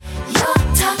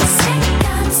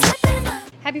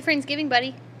Happy Friendsgiving,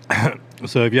 buddy.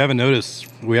 So if you haven't noticed,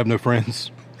 we have no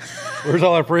friends. Where's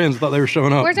all our friends? Thought they were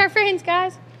showing up. Where's our friends,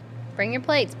 guys? Bring your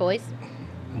plates, boys.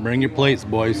 Bring your plates,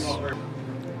 boys.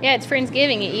 Yeah, it's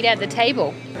Friendsgiving. You eat at the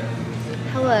table.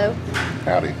 Hello.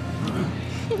 Howdy.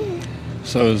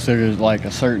 So is there like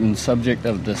a certain subject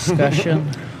of discussion?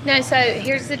 No, so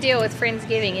here's the deal with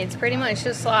Friendsgiving. It's pretty much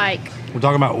just like... We're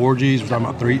talking about orgies. We're talking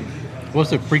about what's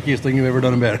the freakiest thing you've ever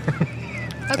done in bed?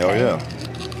 Okay. Hell yeah.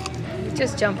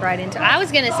 Just jump right into it. I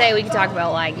was going to say we could talk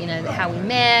about, like, you know, how we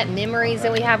met, memories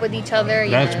that we have with each other.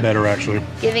 That's better, actually.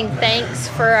 Giving thanks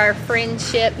for our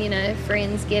friendship, you know,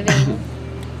 Friendsgiving.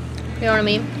 You know what I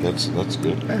mean? That's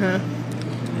good. Uh-huh.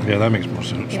 Yeah, that makes more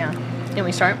sense. Yeah. Can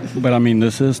we start? But I mean,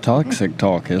 this is toxic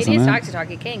talk, isn't it? It is toxic talk.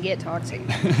 It can get toxic.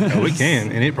 Yeah, we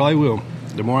can, and it probably will.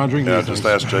 The more I drink, Yeah, these just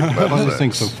things. ask Jake about Why is his this thing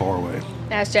ex. so far away?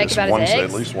 Ask Jake Just about his ex.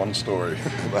 At least one story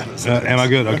about his Am I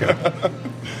good? Okay.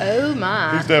 Oh,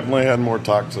 my. He's definitely had more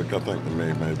toxic, I think, than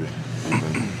me, maybe.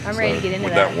 I'm ready to get into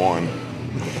with that. that one.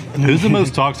 Who's the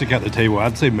most toxic at the table?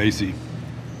 I'd say Macy.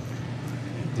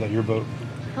 Is that your vote?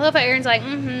 I love how Aaron's like,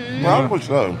 mm-hmm. Probably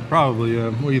so. Probably, yeah.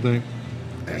 What do you think?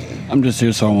 I'm just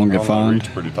here so I won't get fined.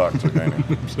 He's pretty toxic, ain't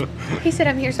he? He said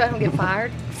I'm here so I don't get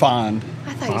fired. Fined,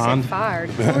 I thought you Fond? said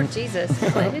fired. Lord Jesus.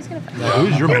 Like, who's going to fire?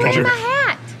 Who's your You're manager? wearing my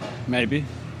hat. maybe.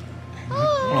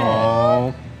 Oh,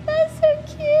 Oh. that's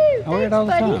so cute. I wear it all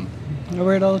the time. I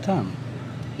wear it all the time.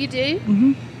 You do?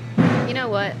 Mm-hmm. You know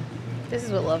what? This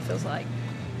is what love feels like.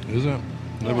 Is it?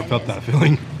 Never Yeah, it felt is. that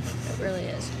feeling. It really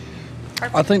is.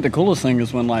 I think the coolest thing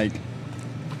is when like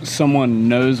someone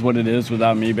knows what it is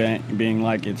without me being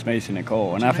like, it's Macy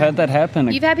Nicole. And I've had that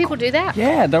happen. You've had people do that?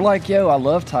 Yeah, they're like, yo, I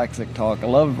love Toxic Talk. I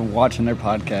love watching their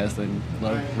podcast and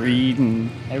love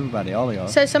reading everybody, all of y'all.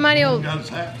 So somebody will...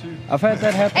 I've had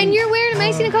that happen. And you're wearing a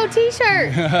Macy Nicole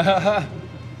t-shirt.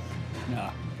 Nah.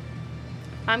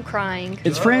 I'm crying.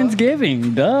 It's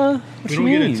Friendsgiving, duh. What We you don't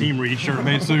get a mean? Team Reed shirt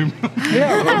made soon.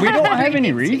 Yeah, we don't have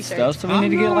any Reed Reed t-shirts. stuff, so we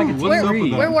need to get like a What's Team up with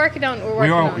Reed. that? We're working on...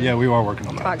 we are working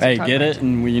on that. Toxic Hey, Talk get Podcast. it,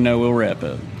 and we'll wrap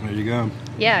it. There you go.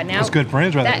 Yeah, now... That's good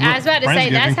friends right that, there. I was about to say,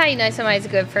 that's Friendsgiving. how you know somebody's a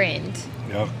good friend.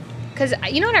 Yep. Because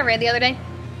you know what I read the other day?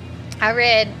 I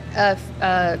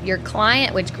read your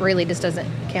client, which really just doesn't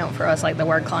count for us, like the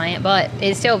word client, but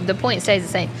it's still, the point stays the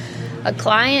same. A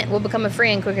client will become a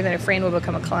friend quicker than a friend will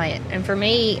become a client. And for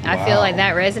me, I feel like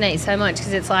that resonates so much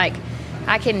because it's like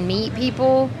I can meet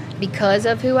people because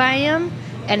of who I am,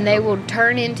 and they will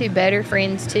turn into better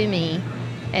friends to me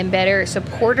and better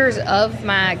supporters of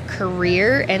my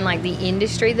career and like the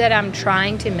industry that I'm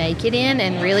trying to make it in,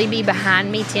 and really be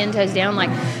behind me 10 toes down.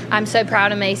 Like, I'm so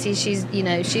proud of Macy.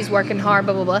 She's working hard,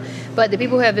 blah, blah, blah. But the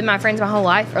people who have been my friends my whole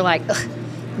life are like, ugh,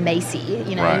 Macy,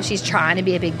 Right. she's trying to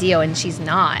be a big deal and she's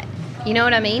not. You know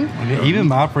what I mean? I mean, even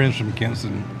my friends from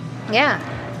Kinston, Yeah.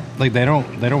 like they don't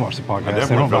watch the podcast. I They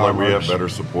definitely don't feel buy like we have merch. better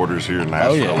supporters here in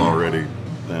Nashville yeah. already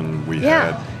than we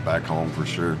Yeah. had back home for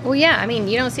sure. Well, yeah. I mean,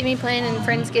 you don't see me playing in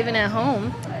Friendsgiving at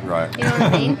home. Right. You know what I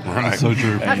mean? Right. So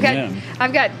true. Amen.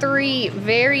 I've got 3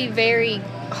 very, very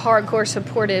hardcore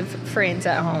supportive friends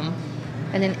at home,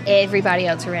 and then everybody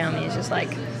else around me is just like,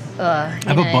 I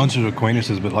have a bunch of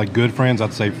acquaintances, but like good friends,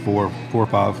 I'd say 4 or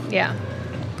 5. Yeah.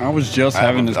 I was just I have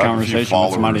having a- this I have a few conversation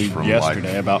with somebody followers from, yesterday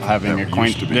like, about having that a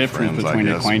used to be difference friends, I between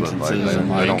guess, but, acquaintances like, and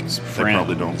they like don't, they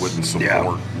probably friends. wouldn't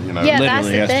support, you know, Yeah, that's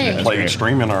Literally the yesterday. thing. play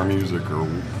streaming our music or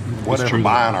whatever, true.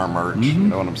 buying our merch. You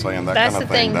know what I'm saying? That That's kind of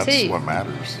the thing. thing, That's too. what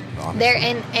matters. Honestly.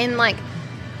 There and like,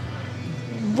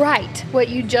 right, what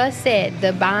you just said,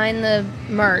 the buying the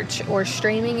merch or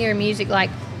streaming your music, like,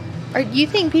 you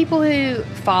think people who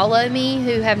follow me,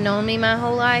 who have known me my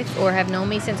whole life or have known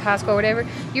me since high school or whatever,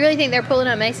 you really think they're pulling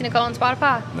up Macy Nicole on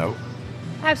Spotify? No.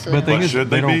 Absolutely. But they- not. But is, should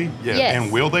they they be? don't- Yeah. Yes.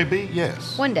 And will they be?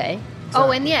 Yes. One day.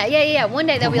 Oh, and yeah. One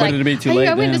day they'll be Would like, it be too hey, late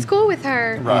I went to then? school with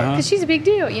her. Right. Because she's a big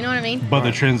deal. You know what I mean? But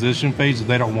the transition phase,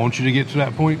 they don't want you to get to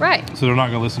that point. Right. So they're not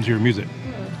going to listen to your music.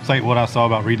 It's like what I saw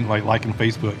about reading, like liking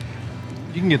Facebook.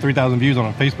 You can get 3,000 views on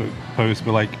a Facebook post,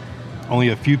 but like only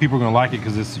a few people are going to like it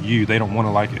because it's you. They don't want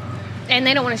to like it. And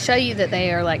they don't want to show you that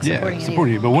they are like supporting you.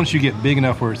 supporting you. But once you get big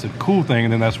enough where it's a cool thing,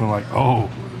 and then that's when like, oh,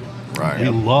 Right. we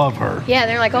love her. Yeah,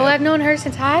 they're like, oh, I've known her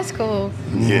since high school.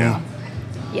 Yeah.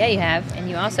 Yeah, you have. And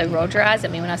you also rolled your eyes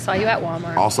at me when I saw you at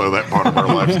Walmart. Also, that part of our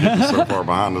life's getting so far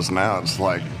behind us now. It's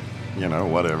like, you know,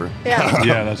 whatever. Yeah,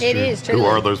 Yeah, that's it true. is true. Who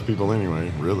are those people anyway?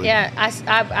 Really? Yeah,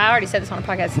 I already said this on a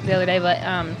podcast the other day, but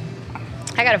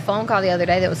I got a phone call the other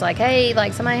day that was like, hey,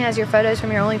 like somebody has your photos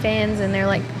from your OnlyFans, and they're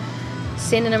like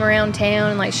sending them around town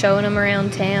and like showing them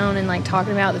around town and like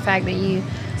talking about the fact that you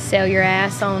sell your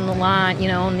ass on the line,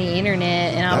 on the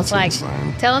internet. And I was like,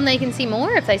 insane. tell them they can see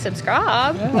more if they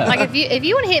subscribe. Yeah. Like if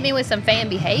you want to hit me with some fan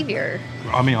behavior,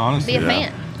 I mean, honestly. be a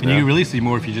fan. And you really see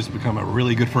more if you just become a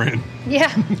really good friend.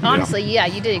 Yeah, honestly, yeah,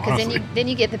 you do. Because Honestly. then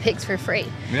you get the pics for free.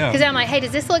 Yeah. Because I'm like, hey,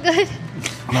 does this look good?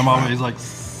 And I'm always like,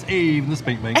 save the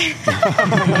spank bank.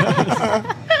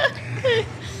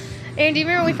 Aaron, do you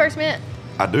remember when we first met?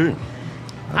 I do.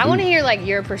 I want to hear like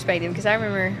your perspective because I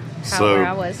remember where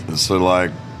I was. So like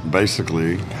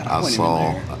basically, I wasn't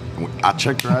saw. I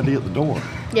checked your ID at the door,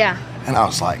 Yeah. and I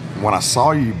was like, when I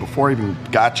saw you before I even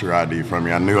got your ID from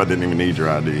you, I knew I didn't even need your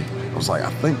ID. I was like,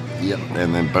 I think, yep.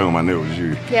 And then boom, I knew it was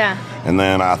you. Yeah. And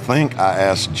then I think I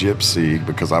asked Gypsy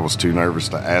because I was too nervous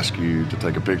to ask you to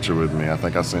take a picture with me. I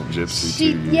think I sent Gypsy to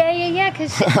you. Yeah.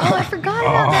 Because I forgot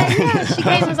about that. Yeah, she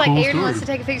came and was like, Cool Aaron story. wants to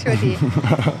take a picture with you.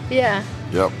 Yeah.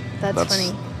 Yep. That's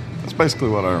funny. That's basically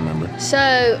what I remember.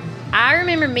 So I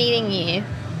remember meeting you,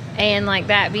 and like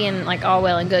that being like all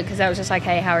well and good because I was just like,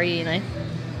 hey, how are you?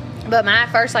 But my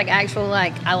first like actual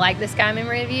like I like this guy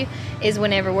memory of you is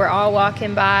whenever we're all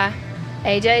walking by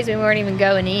AJ's, we weren't even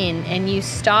going in, and you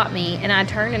stopped me, and I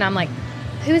turned and I'm like,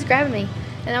 who is grabbing me?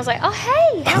 And I was like, oh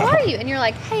hey, how are you? And you're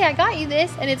like, hey, I got you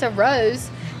this, and it's a rose,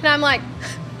 and I'm like,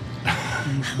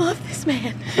 I love this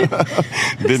man.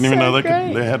 Didn't even know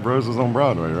great. they had roses on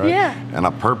Broadway, right? Yeah. And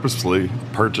I purposely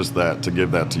purchased that to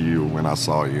give that to you when I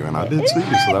saw you, and I did see you,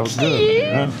 so that was good. Cute.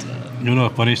 Yeah. You know a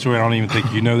funny story? I don't even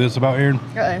think you know this about Aaron.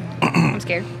 Uh-oh. I'm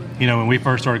scared. When we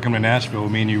first started coming to Nashville,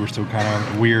 me and you were still kind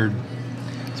of weird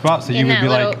spots. So you In would that be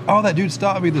like, little- oh, that dude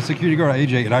stopped me, the security guard at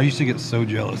AJ. And I used to get so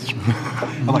jealous.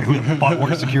 I'm like, who the fuck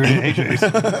works security at AJ's?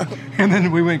 And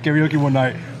then we went karaoke one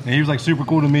night, and he was like super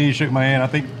cool to me. He shook my hand. I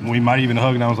think we might even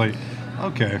hug, and I was like,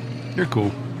 okay, you're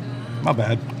cool. My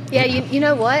bad. Yeah, you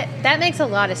know what? That makes a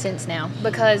lot of sense now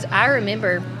because I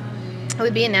remember I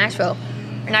would be in Nashville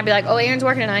and I'd be like, oh, Aaron's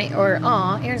working tonight, or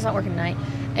aw, Aaron's not working tonight.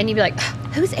 And you'd be like,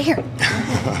 who's Aaron?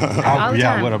 All the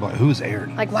time. What I'm like, who's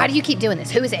Aaron? Like, why do you keep doing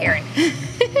this? Who is Aaron?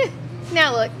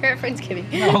 Now look, we're at Friendsgiving.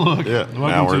 Oh, look. Yeah. Welcome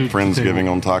Now we're to at Friendsgiving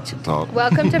on Toxic Talk.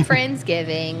 Welcome to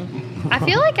Friendsgiving. I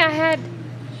feel like I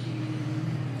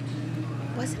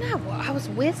was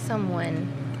with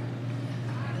someone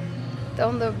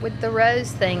with the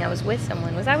rose thing. I was with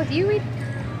someone. Was I with you, Reed?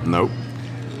 Nope.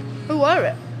 Who was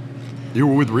it? You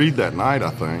were with Reed that night, I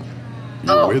think.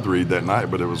 You Oh. were with Reed that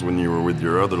night, but it was when you were with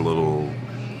your other little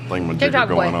thingamajigger TikTok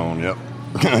boy. going on. Yep.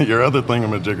 Your other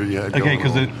thingamajigger you had Okay, going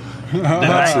because on. the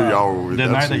That's who y'all were with. the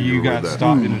That's night who that you were got with that.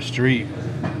 stopped in the street,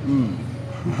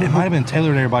 it might have been Taylor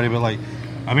and everybody, but like,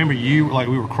 I remember you, like,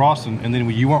 we were crossing, and then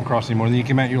you weren't crossing anymore, and then you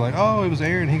came out, and you were like, oh, it was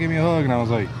Aaron, he gave me a hug, and I was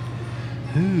like,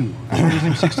 who? I've heard his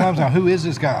name 6 times now. Who is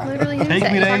this guy? Literally, who is Take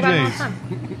that? me You to talk about him all the AJ's. time.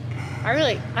 I feel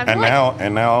And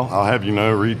like now I'll have you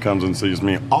know, Reed comes and sees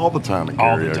me all the time at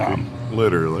All the karaoke. time.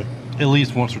 Literally. At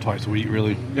least once or twice a week,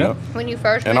 really. Yep. when you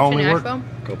first And moved I to only work Nashville.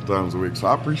 a couple times a week, so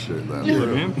I appreciate that.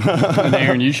 And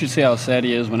Aaron, you should see how sad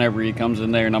he is whenever he comes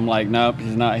in there, and I'm like, nope,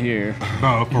 he's not here.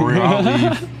 No, for real, I'll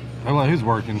leave. I'm like, who's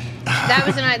working? That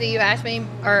was the night that you asked me,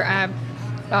 or I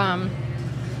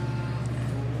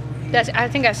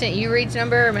think I sent you Reed's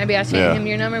number, or maybe I sent Yeah. him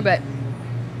your number, but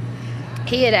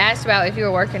he had asked about if you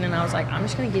were working, and I was like, I'm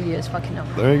just gonna give you his fucking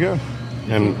number. There you go.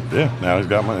 And yeah, now he's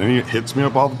got my, and he hits me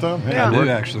up all the time. Hey, Yeah. I work. do,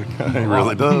 actually. He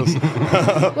really does.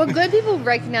 Well, good people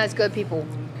recognize good people.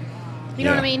 You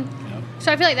know what I Yeah. mean?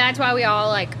 So I feel like that's why we all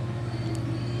like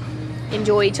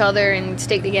enjoy each other and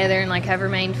stick together and like have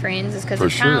remained friends, is because For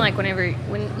it's kind of sure. like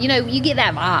when you get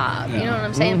that vibe. You know what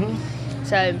I'm saying? Mm-hmm.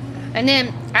 So, and then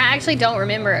I actually don't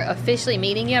remember officially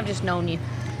meeting you. I've just known you.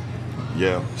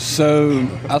 Yeah. So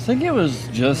I think it was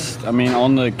just, on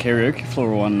the karaoke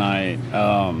floor one night,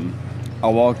 I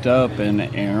walked up and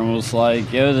Aaron was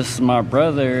like, yo, this is my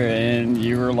brother. And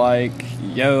you were like,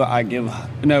 yo,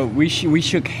 we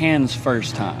shook hands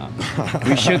first time.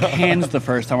 We shook hands the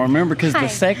first time. I remember because Hi. the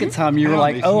second time you were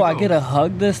like, makes you oh, I know. get a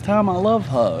hug this time. I love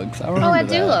hugs. I remember I do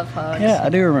that. love hugs. Yeah, I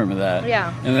do remember that.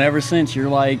 Yeah. And then ever since, you're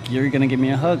like, you're going to give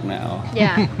me a hug now.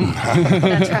 Yeah,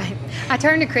 that's right. I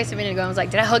turned to Chris a minute ago and was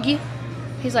like, did I hug you?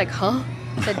 He's like, huh?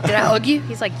 I said, did I hug you?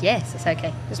 He's like, yes, it's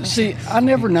okay. Just make See, I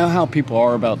never know how people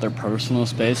are about their personal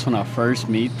space when I first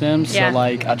meet them. So, Yeah.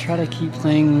 I try to keep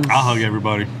things. I'll hug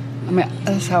everybody.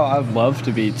 That's how I'd love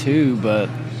to be too, but,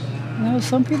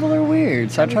 some people are weird.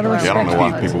 So I try to people are respect Yeah, I don't know why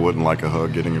Hugs. people wouldn't like a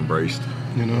hug getting embraced.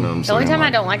 You know what I'm The saying? only time I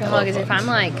Like, don't like a hug is if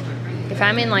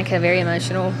I'm in like a very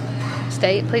emotional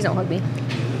state. Please don't hug me.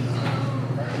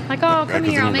 Like, oh, come 'cause here, then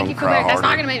I'll you're make gonna you feel cry better. That's not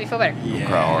harder. gonna make me feel better. you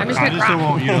cry I'm harder. just I gonna just don't cry.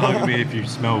 want you to hug me if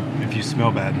you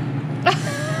smell bad.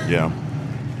 Yeah.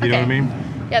 You know what I mean?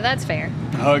 Yeah, that's fair.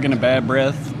 Hug and a bad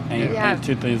breath ain't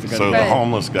two things that go So together. the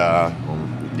homeless guy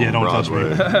on don't touch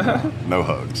me. Broadway, no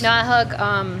hugs. No, I hug.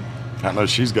 I know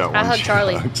she's got one. I hug she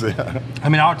Charlie. hugs, yeah. I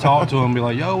mean, I'll talk to him and be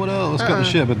like, yo, what up? Let's cut the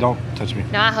shit, but don't touch me.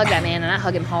 No, I hug that man, and I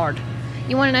hug him hard.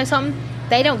 You want to know something?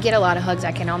 They don't get a lot of hugs.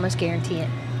 I can almost guarantee it.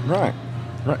 Right.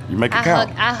 You make it count.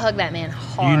 I hug that man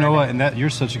hard. You know what? And that you're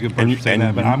such a good person for saying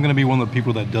that, but I'm going to be one of the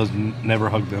people that does never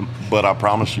hug them. But I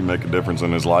promise you make a difference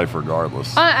in his life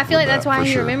regardless. I feel like that's why for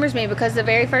he sure. remembers me, because the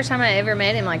very first time I ever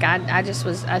met him, like I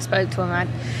spoke to him, and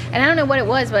I don't know what it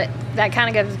was, but that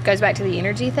kind of goes back to the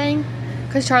energy thing,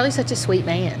 because Charlie's such a sweet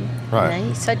man. Right. You know,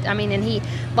 he's such. I mean, and he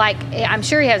I'm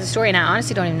sure he has a story, and I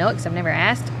honestly don't even know it because I've never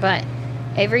asked, but.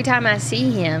 Every time I see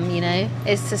him, you know,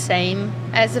 it's the same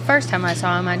as the first time I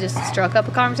saw him. I just struck up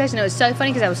a conversation. It was so funny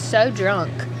because I was so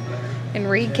drunk. And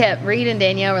Reed and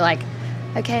Danielle were like,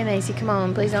 okay, Macy, come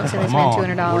on. Please don't send this man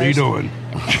 $200. What are you doing?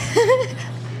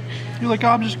 You're like,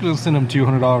 I'm just going to send him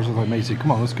 $200. I was like, Macy,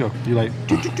 come on, let's go. You're like,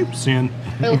 send.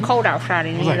 It was cold outside.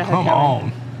 And I was like, come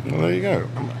on. Well, there you go.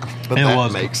 But It that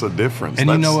was. makes a difference. And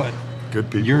That's you know what? Good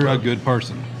people. You're a good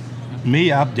person.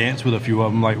 Me, I've danced with a few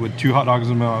of them, like with 2 hot dogs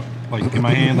in my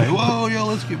hand, like, whoa, yo,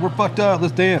 we're fucked up,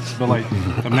 let's dance. But like,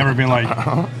 I've never been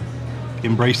like,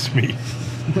 embrace me.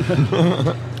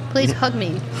 Please hug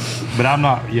me. But I'm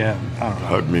not, yeah, I don't know.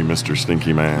 Hug me, Mr.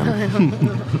 Stinky Man.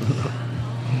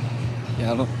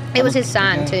 Yeah, I don't, It was his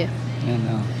sign, too. yeah,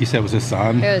 no. He said it was his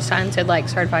sign. It was sign said, like,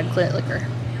 certified clit liquor.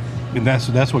 And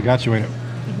that's what got you, ain't it?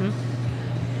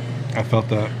 I felt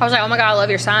that. I was like, oh my God, I love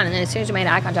your sign. And then as soon as you made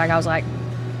eye contact, I was like,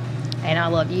 and I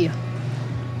love you.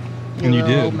 And you little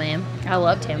did. Old man. I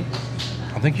loved him.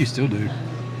 I think you still do.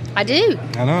 I do.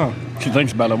 I know. She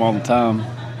thinks about him all the time.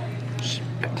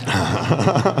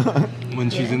 When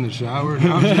she's in the shower.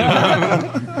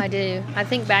 I do. I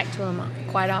think back to him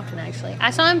quite often, actually.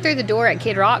 I saw him through the door at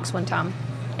Kid Rock's one time,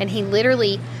 and he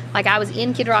literally, like, I was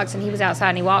in Kid Rock's and he was outside,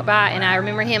 and he walked by, and I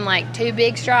remember him, like, 2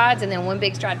 big strides and then 1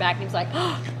 big stride back, and he was like,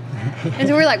 oh. And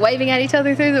so we're, like, waving at each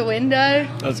other through the window.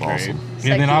 That's great. awesome. So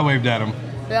And then I cute. waved at him.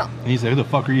 Yeah. And he said, who the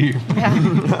fuck are you? Yeah.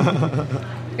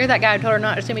 You're that guy who told her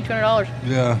not to send me $200.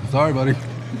 Yeah, sorry, buddy.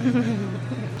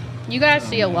 You guys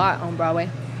see a lot on Broadway.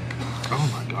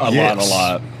 Oh, my God. A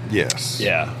lot. Yes.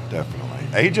 Yeah. Definitely.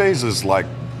 AJ's is like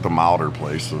the milder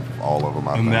place of all of them,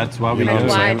 I think. And that's why we You know go.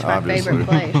 what That's I'm why it's saying? my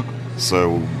favorite Obviously. place.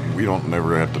 So we don't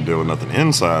never have to deal with nothing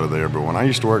inside of there. But when I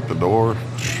used to work the door,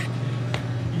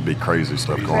 it'd be crazy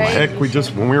stuff going on. Crazy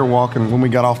Heck, when we were walking, when we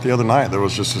got off the other night, there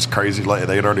was just this crazy lady.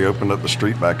 They had already opened up the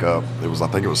street back up. I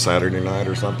think it was Saturday night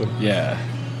or something. Yeah.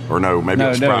 Or no, maybe No, it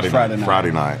was no, it Friday, was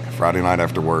Friday night. night. Friday night. Friday night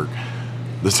after work.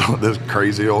 This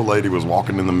crazy old lady was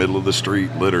walking in the middle of the street,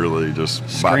 literally just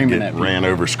Screaming about at to get ran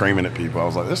people. over, screaming at people. I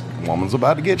was like, this woman's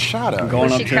about to get shot out. Going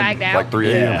Was up she to cracked out? Like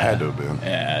 3 a.m. Yeah. had to have been.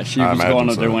 Yeah, she I was imagine going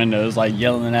up their so. windows, like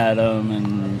yelling at them,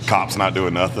 and Cops not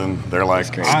doing nothing. They're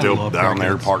like crazy. I still love down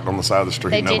there, crackheads. parked on the side of the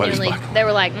street. They Nobody's genuinely, like, they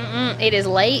were like, it is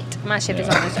late. My shift is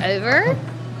almost over.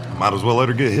 might as well let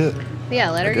her get hit. Yeah,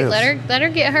 let her guess. let her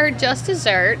get her just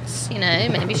desserts. You know,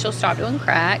 maybe she'll stop doing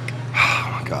crack.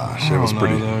 Oh my gosh, I it was don't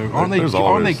pretty. know, though.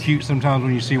 Aren't they There's cute sometimes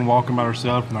when you see them walking by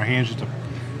themselves and their hands just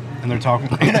and they're talking?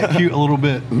 Ain't that cute a little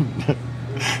bit?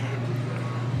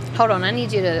 Hold on, I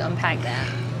need you to unpack that.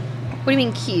 What do you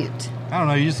mean cute? I don't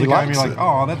know. You just He look at me likes like, it.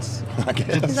 oh, that's. I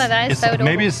guess. He's like, that is so adorable.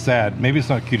 Maybe it's sad. Maybe it's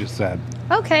not cute. It's sad.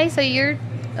 Okay, so your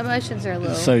emotions are a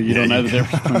little. so you don't know the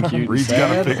difference between cute and Reed's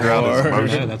gotta sad, figure out his or-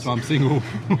 emotions. Yeah, that's why I'm single.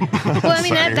 well, I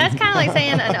mean, that's kind of like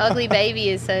saying an ugly baby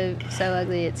is so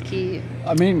ugly it's cute.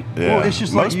 I mean, Yeah. Well, it's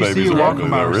just like most you see babies her are walking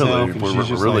ugly, by though, herself, really. and If we're she's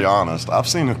just really like- honest. I've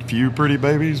seen a few pretty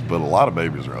babies, but a lot of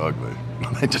babies are ugly.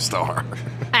 They just are.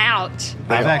 Ouch. I've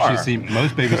They actually are. seen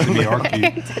most babies to me are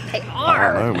cute. They I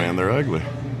are. don't know, man. They're ugly.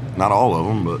 Not all of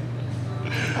them, but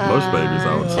most babies,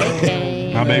 I would say.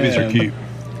 Okay. My babies are cute.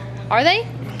 Are they?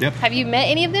 Yep. Have you met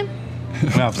any of them?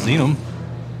 And I've seen them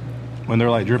when they're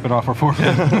like dripping off our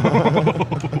forehead.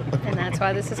 And that's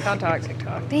why this is called Toxic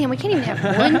Talk. Damn, we can't even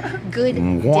have one good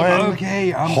One dinner.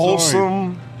 Okay, I'm sorry.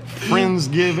 wholesome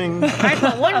Friendsgiving I just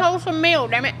want one wholesome meal,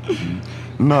 damn it.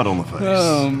 nut on the face.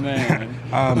 oh man.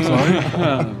 I'm sorry.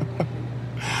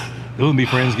 It wouldn't be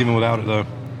Friendsgiving without it though.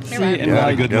 See, right. and Yeah, I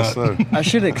like, good guess nut. so. I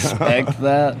should expect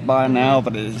that by now,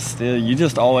 but it's still, you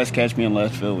just always catch me in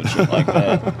left field with shit like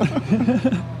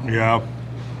that. Yeah.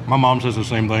 My mom says the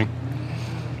same thing.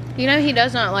 You know he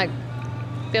does not like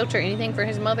filter anything for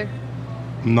his mother.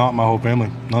 Not my whole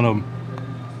family. None of them.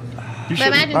 You But shouldn't-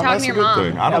 imagine talking that's to a your good mom.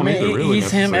 thing. I don't either, really.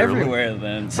 he's him necessarily. everywhere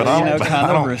then. So, But you know,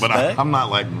 kind of respect. I'm not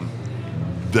like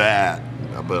that.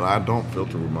 But I don't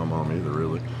filter with my mom either,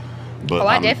 really. But Oh,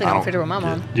 I I'm- definitely don't don't filter with my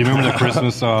mom. Do you remember the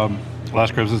Christmas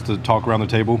last Christmas to talk around the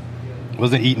table?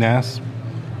 Wasn't it eating ass?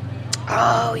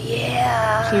 Oh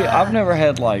yeah. See, I've never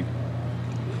had like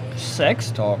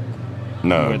sex talk.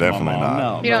 No, with definitely my mom. not.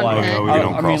 No, You don't but, like, know. We I-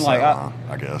 don't I cross mean, like, that line,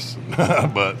 I guess. But I other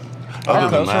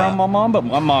than cuss around that, my mom, but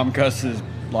my mom cusses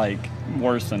like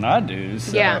worse than I do.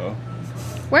 So. Yeah.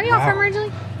 Where are y'all Wow. from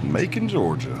originally? Macon,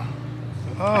 Georgia.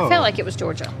 Oh, I felt like it was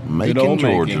Georgia. Macon, old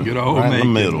Georgia. Macon. Good old right in Macon.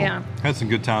 the middle. Yeah. had some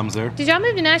good times there. Did y'all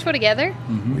move to Nashville together?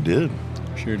 We did.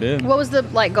 Sure did. What was the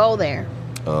like goal there?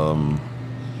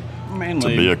 Mainly To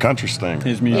be a country singer.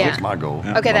 His music. Yeah. That's my goal.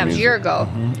 Okay, My that was music. your goal.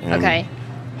 And Okay.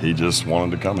 He just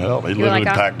wanted to come help. He You were literally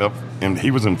like, packed up, and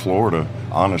he was in Florida,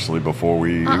 honestly, before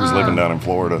he was living down in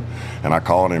Florida. And I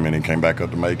called him, and he came back up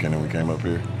to Macon, and we came up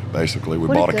here. Basically, we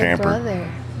What bought a a good camper, brother.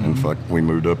 and we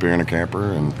moved up here in a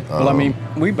camper. And Well, I mean,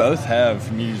 we both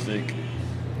have music.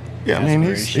 yeah, I mean,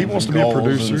 he aspirations wants to and be a goals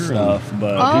producer and stuff,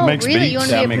 but Oh, he makes really? beats. You want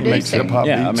to yeah, be I a make producer? hip-hop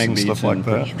yeah, I beats make and beats stuff like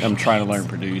that. I'm trying to learn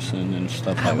producing and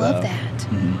stuff I like love that.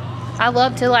 I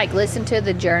love to like listen to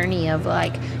the journey of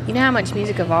like, you know how much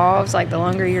music evolves. Like the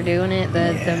longer you're doing it,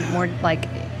 the more like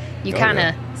you Oh, kind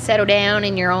of yeah. settle down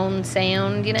in your own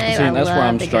sound. You know, See, I that's where love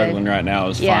I'm to go- struggling right now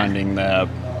is Yeah. finding that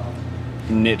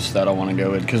niche that I want to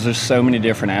go with because there's so many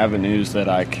different avenues that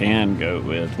I can go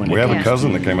with. When We it have a comes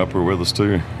cousin to- that came up here with us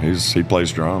too. He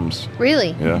plays drums.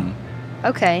 Really? Yeah,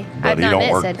 Okay. but I've he not don't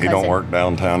met work. said He don't cousin. work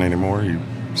downtown anymore. He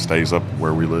stays up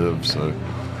where we live. So,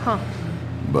 Huh.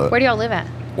 but Where do y'all live at?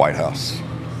 White House,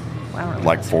 Wow.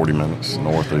 like 40 minutes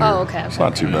north of here. Oh, okay, It's okay,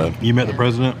 not too bad. You met the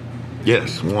president?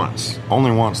 Yes, once.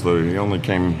 Only once though. He only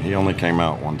came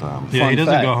out one time. Yeah, he Fun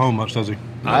doesn't fact. go home much, does he?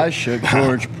 I shook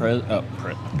President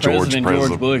George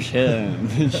President. Bush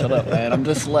hand. Shut up, man. I'm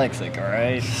dyslexic, all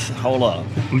right? Hold up.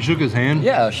 You shook his hand?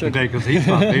 Yeah, I shook- Okay, because he's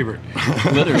my favorite.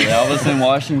 Literally, I was in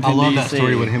Washington, I love D.C. that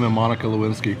story with him and Monica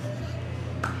Lewinsky.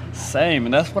 Same,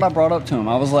 and that's what I brought up to him.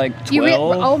 I was like 12. You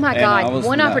oh my and I God! was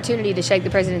One not- opportunity to shake the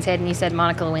president's head, and you said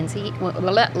Monica Lewinsky.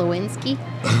 Lewinsky.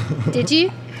 Did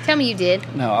you? Tell me you did.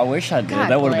 No, I wish I did. God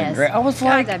That would have bless. been great. I was God,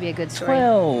 like that'd be a good story.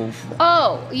 12.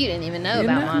 Oh, you didn't even know You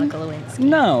about know? Monica Lewinsky.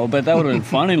 No, but that would have been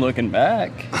funny looking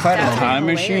back. If I That had a would've time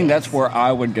been machine, hilarious. that's where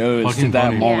I would go is to Fucking that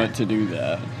funny. moment Yeah. to do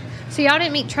that. So y'all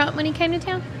didn't meet Trump when he came to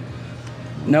town?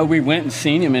 No, we went and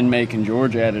seen him in Macon,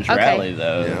 Georgia at his Okay. rally,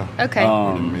 though. Yeah. Okay.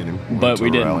 We didn't meet him. We went But to we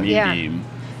a didn't rally. meet Yeah. him.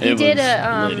 He It did was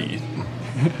a, litty.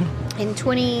 In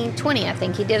 2020, I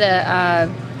think he did a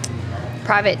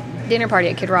private dinner party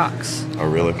at Kid Rock's. Oh,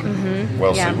 really? Mm-hmm.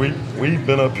 Well, Yeah. see, we've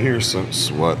been up here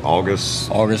since what,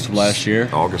 August? August of last year?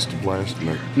 August of last?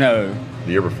 No, No,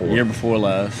 the year before. year before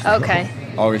last. Okay.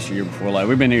 August year before last.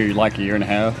 We've been here like a year and a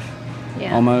half,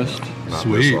 Yeah. almost. Not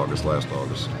Sweet. this August, last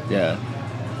August. Yeah.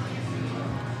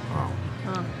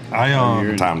 I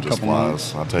You're- Time just Couple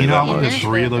months. flies. I'll tell You you know, I that went much. to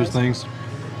 3 of those things.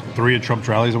 3 of Trump's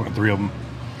rallies. I went to 3 of them.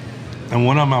 And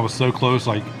one of them I was so close,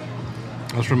 like,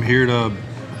 I was from here to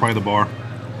probably the bar.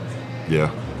 Yeah,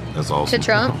 that's To awesome.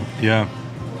 Trump? Yeah.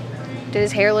 Did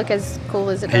his hair look as cool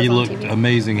as it does He on looked TV?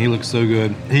 amazing. He looked so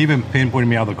good. He even pinpointed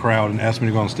me out of the crowd and asked me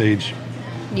to go on stage.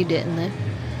 You didn't, then?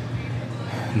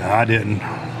 No, I didn't.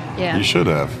 Yeah. You should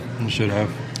have. I should have.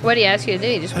 What did he ask you to do?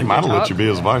 He just He wanted might you have to let talk? you be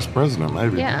his vice president,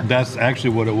 maybe. Yeah. That's actually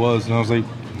what it was. And I was like,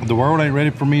 the world ain't ready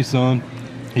for me, son.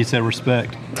 He said,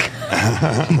 respect.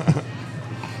 I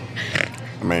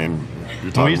mean,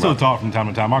 you're So talking, we still about, talk from time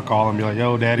to time. I call him and be like,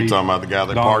 yo, daddy. you're talking about the guy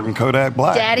that Donald. pardoned Kodak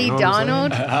Black. Daddy you know what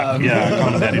I'm saying? Donald? Yeah, I call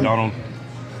him Daddy Donald.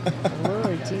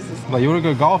 Lord Jesus. Like, you want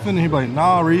to go golfing? And he'd be like,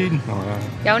 nah, Reed. All right.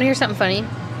 Y'all want to hear something funny?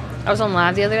 I was on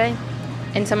live the other day,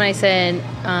 and somebody said,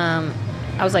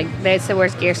 I was like, they said,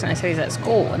 where's Garrison? I said, he's at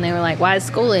school. And they were like, why is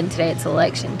school in today? It's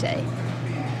election day.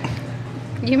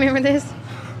 You remember this?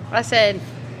 I said,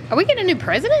 are we getting a new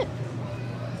president?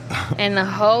 And the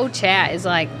whole chat is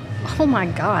like, oh my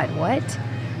God, what?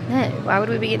 No, why would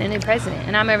we be getting a new president?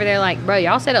 And I'm over there like, bro,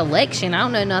 y'all said election. I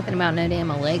don't know nothing about no damn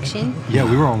election. Yeah,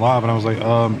 we were on live, and I was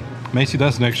like, Macy,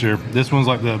 that's next year. This one's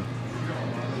like the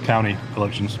county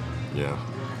elections. Yeah.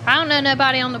 I don't know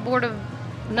nobody on the board of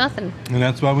nothing. And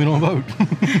that's why we don't vote.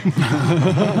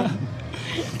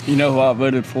 You know who I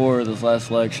voted for this last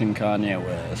election? Kanye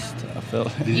West. I feel.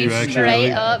 Did You you actually? straight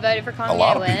really? up voted for Kanye A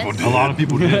lot of West. people A did. lot of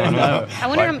people did. I know. I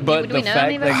wonder, how, But do we the know how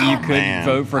many fact that votes? you could Man,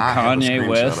 vote for I have a Kanye screenshot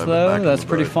West, of it back though, in that's the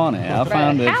pretty vote. funny. I Bro,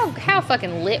 found it. how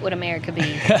fucking lit would America be?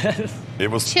 It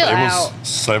was Chill it out. was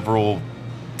several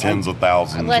tens of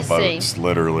thousands Let's of votes, see.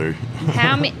 literally.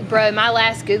 How many, bro? My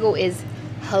last Google is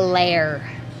hilarious.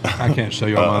 I can't show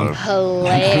you all mine.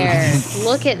 Hilarious.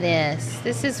 Look at this.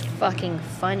 This is fucking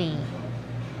funny.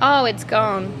 Oh, it's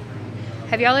gone.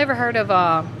 Have y'all ever heard of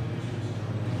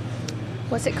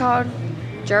what's it called?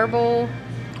 Gerbil.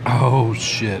 Oh,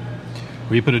 shit.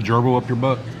 Will you put a gerbil up your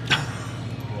butt?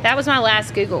 That was my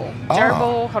last Google. Oh.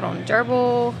 Gerbil. Hold on.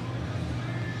 Gerbil.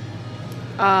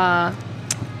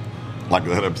 Like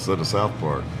that episode of South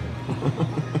Park.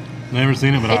 Never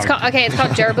seen it, but It's called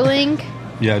gerbiling.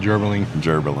 Yeah, gerbiling.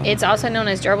 Gerbil. It's also known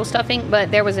as gerbil stuffing,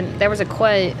 but there was a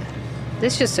quote.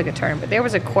 This just took a turn, but there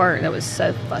was a quote that was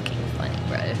so fucking funny,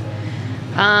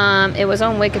 bro. It was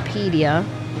on Wikipedia.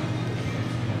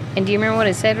 And do you remember what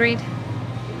it said, Reed?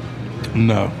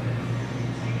 No.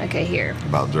 Okay, here.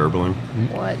 About gerbiling.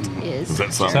 What Is that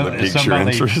is something that piques your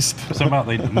interest?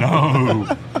 No.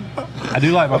 I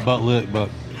do like my butt lick, but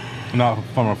not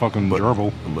from a fucking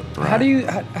gerbil. Right.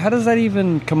 How does that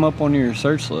even come up on your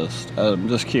search list? I'm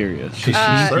just curious. She's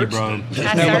searched bro. it.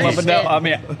 I No, searched but no, it. I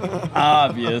mean,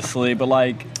 obviously, but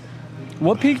like,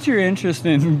 what piqued your interest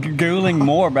in Googling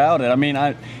more about it? I mean,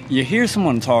 you hear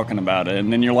someone talking about it,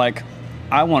 and then you're like,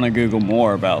 I want to Google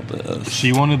more about this.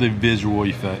 She wanted the visual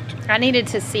effect. I needed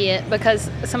to see it because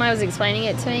somebody was explaining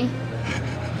it to me.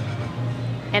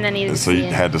 And I needed to So see you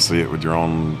it. had to see it with your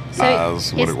own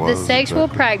eyes, what it's it was. the sexual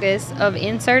exactly. practice of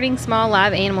inserting small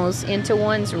live animals into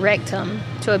one's rectum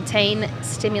to obtain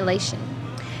stimulation.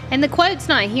 And the quote's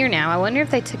not here now. I wonder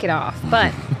if they took it off.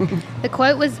 But the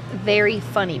quote was very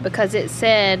funny because it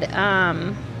said,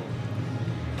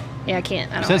 yeah, I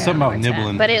can't. I don't It said know something where about it's at.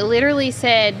 nibbling. But it literally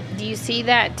said, do you see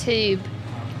that tube?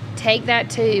 Take that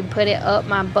tube, put it up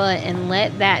my butt, and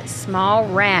let that small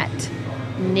rat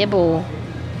nibble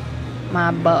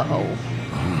my butthole.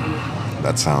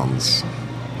 That sounds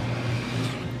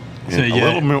So, a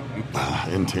yeah. little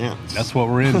intense. That's what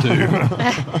we're into.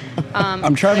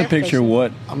 I'm trying to picture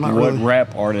what I'm not really-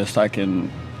 rap artist I can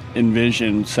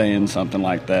envision saying something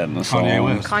like that in the song. Kanye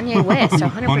West. Kanye West, 100%.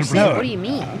 100%. What do you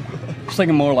mean? I was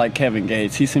thinking more like Kevin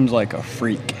Gates. He seems like a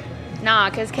freak. Nah,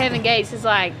 because Kevin Gates is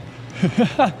like,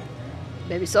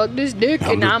 baby, suck this dick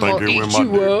I'm and just I'm going to thinking eat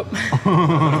with my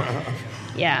you up.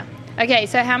 Yeah. Okay,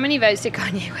 so how many votes did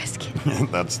Kanye West get?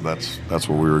 that's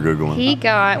what we were Googling. He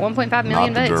got 1.5 Not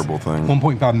million the votes. gerbil thing.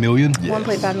 1.5 million? Yes.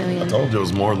 1.5 million. I told you it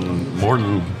was more than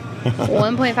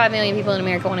 1.5 million people in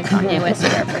America wanted Kanye West to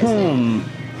be our president.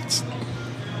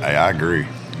 Hey, I agree.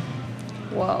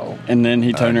 Whoa. And then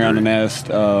he turned around agree. and asked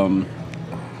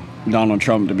Donald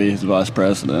Trump to be his vice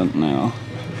president now.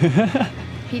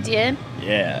 He did?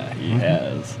 Yeah, he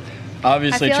has.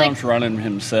 Obviously, I feel Trump's running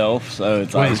himself, so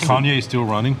it's Wait, is obviously- Kanye still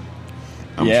running?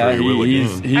 I'm yeah, sure he will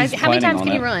he's again. he's How many planning times on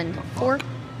can it. he run? 4?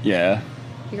 Yeah,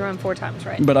 You can run 4 times,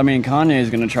 right? but I mean, Kanye's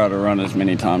going to try to run as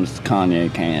many times as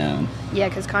Kanye can. Yeah,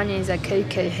 because Kanye's a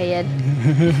cuckoo head.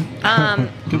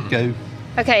 Good go.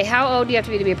 Okay, how old do you have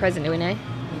to be a president? Do we know?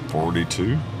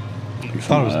 42. I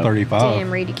thought it was 35.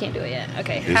 Damn, Reed, you can't do it yet.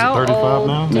 Okay, Is it how 35 old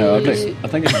now? No, do I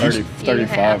think it's 30, you 35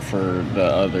 have for the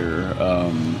other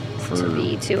for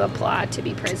to apply to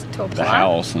be president? To apply the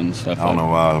House and stuff. I don't like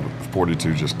know why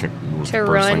 42 just was to the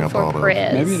first thing I run for thought of.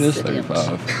 president. Maybe it is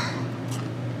 35.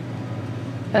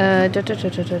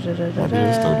 Maybe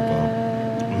it's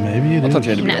 35. Maybe it I is. thought you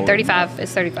had to be No, older. 35.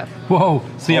 It's 35. Whoa.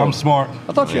 See, I'm smart.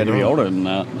 I thought you had to be older than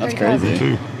that. That's 35. crazy.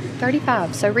 42.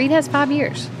 35. So Reed has 5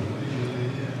 years.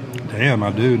 Damn,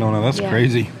 I do. No, that's Yeah.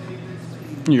 crazy.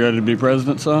 You ready to be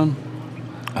president, son?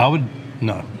 I would.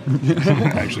 No.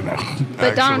 Actually, no.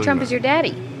 But Donald Actually, Trump no. is your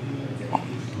daddy.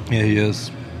 Yeah, he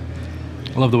is.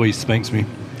 I love the way he spanks me.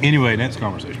 Anyway, next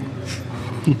conversation.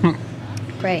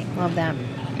 Great. Love that.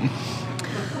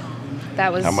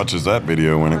 That was. How much is that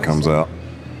video when it comes out?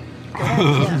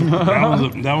 Yeah.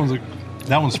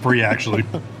 That one's free, actually.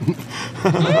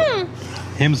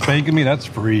 Him spanking me, that's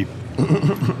free.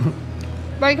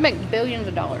 Bro, you can make billions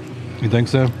of dollars. You think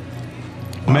so?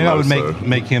 Maybe I would know so.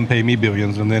 make him pay me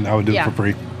billions, and then I would do Yeah. it for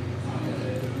free.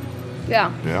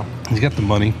 Yeah. Yeah. He's got the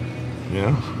money.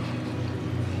 Yeah.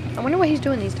 I wonder what he's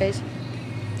doing these days.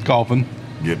 Golfing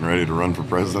Getting ready to run for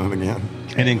president again.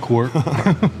 and in court.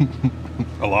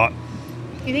 A lot.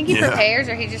 You think he Yeah. prepares,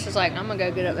 or he just is like, I'm gonna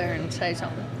go get up there and say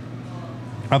something?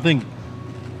 I think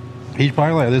he's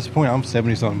probably like, at this point, I'm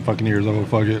 70-something fucking years old.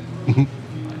 Fuck it. You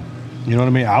know what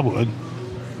I mean? I would.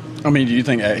 I mean, do you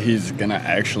think that he's going to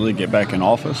actually get back in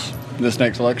office this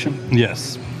next election?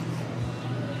 Yes.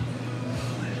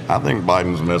 I think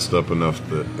Biden's messed up enough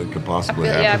that it could possibly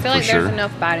happen. I feel like for there's sure.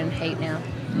 enough Biden hate now.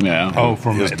 Yeah. Oh,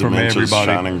 from His dementia's everybody.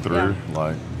 shining through.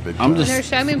 Like, big I'm time. just There's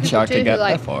so many people, shocked too, it got who,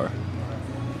 like- that far.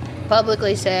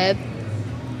 Publicly said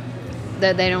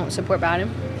that they don't support Biden.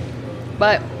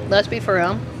 But let's be for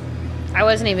real. I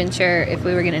wasn't even sure if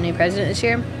we were getting a new president this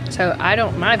year. So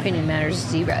my opinion matters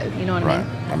 0. You know what I Right.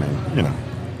 mean? I mean, you know,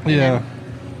 Yeah.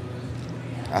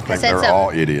 I think said they're something. all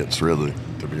idiots, really,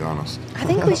 to be honest. I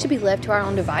think we should be left to our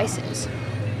own devices.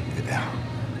 Yeah.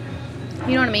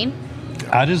 You know what I mean?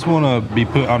 I just want to be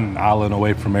put on an island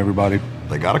away from everybody.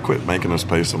 They got to quit making us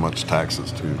pay so much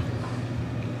taxes too.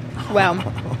 Well,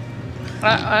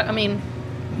 I mean,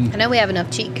 I know we have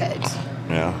enough cheat codes.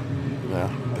 Yeah.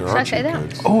 There Should are I say cheat that?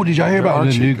 codes. Oh, did y'all hear There about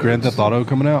are the new cheat Grand codes. Theft Auto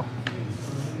coming out?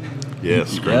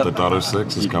 Yes, Grand Yep. Theft Auto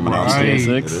 6 is coming out Right.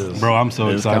 soon. Six. It is. Bro, I'm so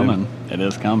It is excited. coming. It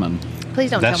is coming. Please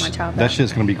don't tell That's, my child that that.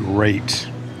 shit's going to be great.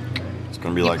 It's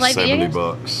going to be You like play video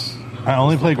 $70. games? I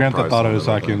only play Grand Theft price on Auto it,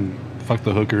 so I I think. can fuck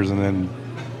the hookers and then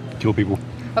kill people.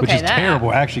 Which Okay, is that-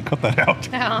 terrible. Actually, cut that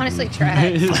out. I honestly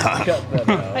tried.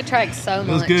 I tried so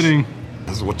much. Just kidding.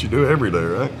 This is what you do every day,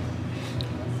 right?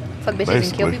 Fuck bitches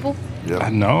and kill Basically. people. Yeah.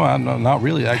 No, not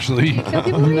really, actually. Kill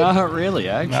people. Not really,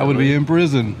 actually. I would be in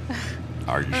prison.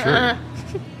 Are you sure?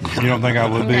 You don't think I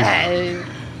would be? No.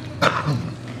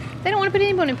 They don't want to put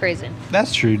anyone in prison.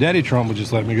 That's true. Daddy Trump would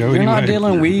just let me go You're anyway. not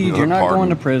dealing weed. You'll You're not pardon. going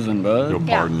to prison, He'll bud.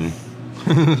 Yeah. pardon you.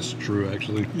 That's true,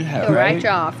 actually. Yeah, He'll write you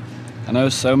off. I know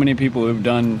so many people who've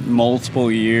done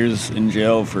multiple years in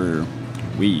jail for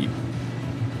weed.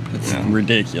 It's Yeah.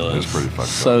 ridiculous. It's pretty fucked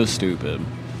so stupid.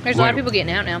 There's a lot of Wait. people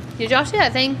getting out now. Did y'all see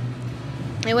that thing?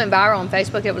 It went viral on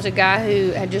Facebook. It was a guy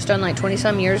who had just done like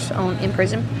 20-some years in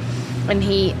prison. And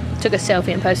he took a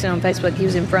selfie and posted it on Facebook. He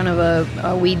was in front of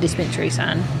a weed dispensary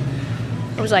sign.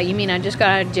 It was like, you mean I just got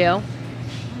out of jail?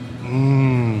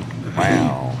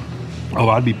 Wow. Oh,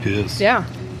 I'd be pissed. Yeah.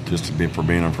 Just to be for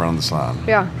being in front of the sign.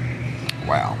 Yeah.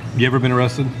 Wow. You ever been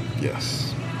arrested?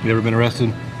 Yes. You ever been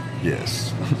arrested?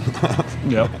 Yes.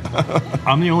 Yep.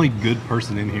 I'm the only good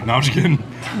person in here. No, I'm just kidding.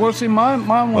 Well, see, mine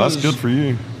Well, was that's good for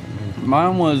you.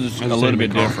 mine was a just little saved bit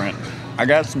the car. different. I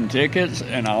got some tickets,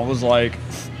 and I was like,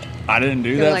 I didn't do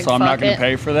You're that, like, so I'm not fuck going it. to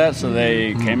pay for that. So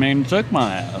they came in and took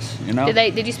my ass. You know?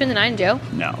 Did you spend the night in jail?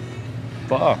 No.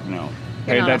 Fuck no.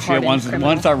 You're Paid not that a shit hardened once. criminal.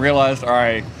 Once I realized, all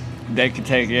right, they could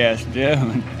take your ass to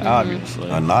jail. Obviously.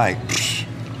 A night.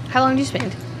 How long did you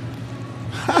spend?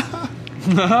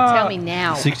 Tell me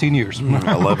now. 16 years.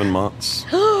 11 months.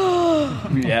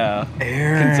 Yeah.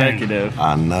 Consecutive.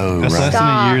 I know, That's right? less than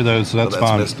Stop. a year, though, so Well, that's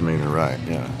fine. misdemeanor, right?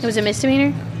 Yeah. It was a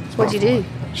misdemeanor? So what'd you do?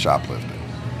 Shoplifting.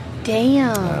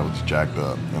 Damn. I was jacked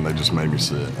up, and they just made me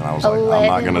sit. And I was like, I'm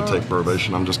not 11 going to take months.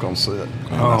 probation. I'm just going to sit.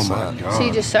 And Oh, that's my that. God. So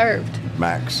you just served?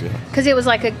 Max, yeah. Because it was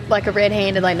like a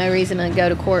red-handed, like no reason to go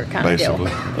to court kind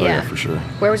Basically. of Oh, deal. yeah, for sure.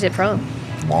 Where was it from?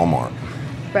 Walmart.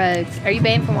 Bro, are you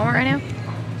banned from Walmart right now?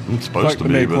 It's supposed Like to the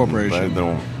be, big but corporation. they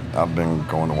don't. I've been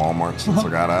going to Walmart since I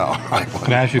got out.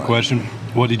 Can I ask you a question?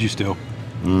 What did you steal?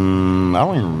 I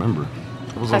don't even remember.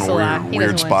 It was That's in a a lie. weird, He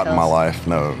weird doesn't wanna spot in tell my us. life.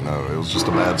 No, it was just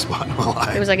a bad spot in my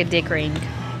life. It was like a dick ring.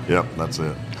 Yep, that's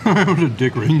it. It was a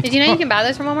dick ring. Did you know you can buy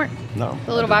those from Walmart? No.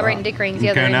 The little vibrating dick rings.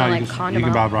 Yeah, they're Okay, in now like you can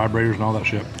condom. buy aisle. vibrators and all that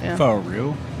shit. Yeah. For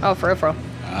real? Oh, for real, for real.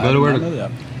 I Go to where did the- not know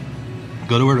that.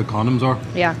 Go to where the condoms are.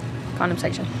 Yeah, condom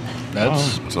section.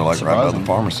 That's So like right by the surprising.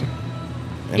 pharmacy.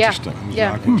 Yeah, Interesting.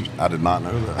 yeah. I did not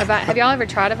know that. Have y'all ever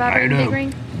tried a vibrating know. dick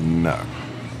ring? No.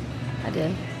 I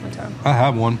did one time. I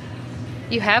have one.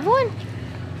 You have one?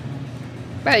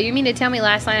 Bro, you mean to tell me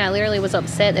last night I literally was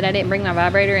upset that I didn't bring my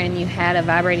vibrator and you had a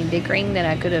vibrating dick ring that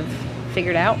I could have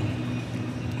figured out?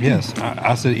 Yes.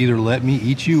 I said either let me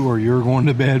eat you or you're going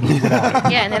to bed without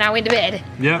it. Yeah, and then I went to bed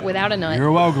Yeah. without a nut.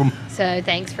 You're welcome. So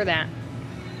thanks for that.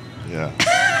 Yeah.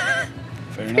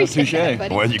 Fair enough. Appreciate Touche. that,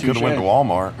 buddy. Well, you could have went to Touche.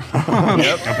 Walmart.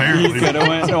 Yep. Apparently. You could have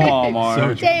went to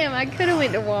Walmart. Damn, I could have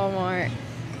went to Walmart.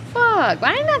 Fuck,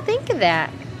 why didn't I think of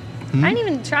that? I didn't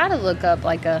even try to look up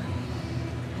like a...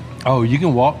 Oh, you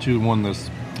can walk to one that's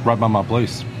right by my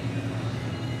place.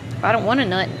 I don't want a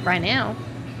nut right now.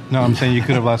 No, I'm saying you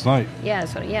could have last night. Yeah,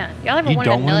 so yeah. Y'all ever You wanted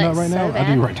don't a want a nut nut right so now? bad?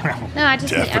 I do right now. No, I need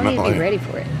to Definitely. be ready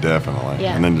for it. Definitely.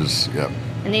 Yeah. And then just, yep.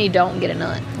 And then you don't get a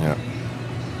nut. Yep.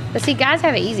 But see, guys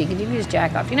have it easy because you can just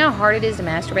jack off. You know how hard it is to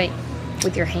masturbate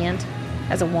with your hand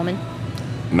as a woman?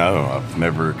 No, I've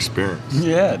never experienced.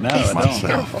 Yeah, no, I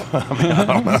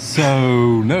don't. Myself.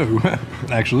 So, no,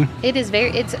 actually. It is very,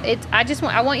 it's,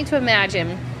 I want you to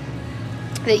imagine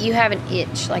that you have an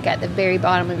itch like at the very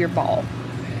bottom of your ball.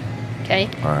 Okay?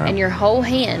 All right. And your whole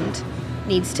hand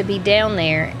needs to be down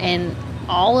there and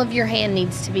all of your hand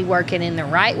needs to be working in the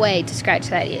right way to scratch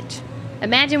that itch.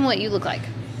 Imagine what you look like.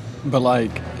 But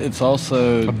like, it's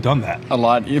also I've done that. a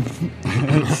lot.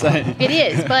 It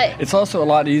is, but It's also a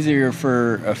lot easier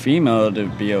for a female to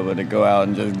be able to go out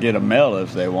and just get a male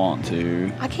if they want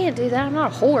to. I can't do that. I'm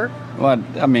not a whore. Well,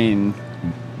 I mean,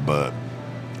 But,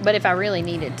 But if I really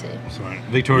needed to. Sorry.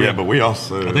 Victoria. yeah, but we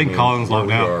also. I think Colin's where locked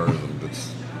we out. are,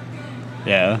 it's,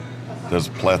 yeah. there's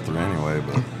a plethora anyway,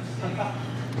 but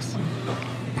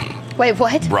Wait,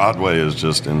 what? Broadway is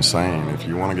just insane. If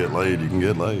you want to get laid, you can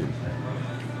get laid.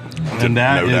 And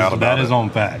that No doubt about is it. on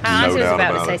fact. I honestly was doubt about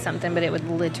to about say it. something, but it would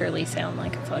literally sound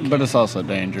like a fucking. But it's also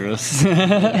dangerous.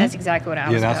 That's exactly what I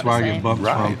was Yeah, that's about where to I say. get bumped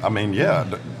Right. from. I mean, yeah.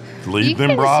 You Leave can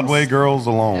them Broadway listen- girls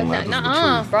alone. That is the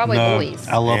Nuh-uh, truth. Broadway No, boys.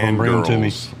 I love them. And Bring them to me.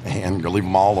 girls. And leave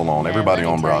them all alone. Yeah, Everybody let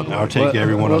me on tell you. Broadway. I'll take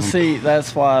every one well, of them. see,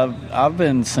 that's why I've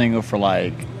been single for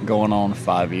like going on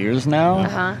 5 years now,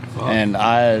 and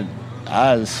I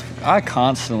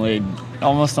constantly,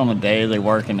 almost on a daily,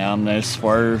 working down there,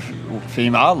 swerve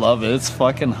female. I love it. It's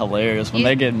fucking hilarious when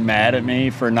they get mad at me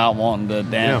for not wanting to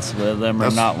dance with them or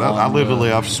not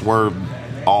wanting. I've swerved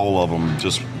all of them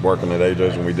just working at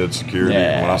AJ's when we did security.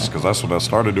 Yeah. Because that's what I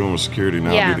started doing with security.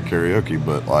 Now Yeah. I do the karaoke,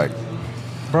 but like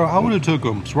Bro, I would have took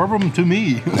them. Swerve them to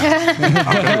me.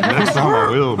 next time I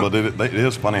will. But it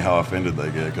is funny how offended they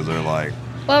get because they're like,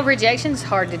 Well, rejection's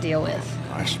hard to deal with.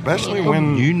 especially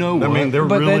when You know I what? mean, they're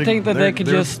But they really, think that they could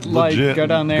they're just, like, legit, go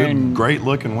down there good, and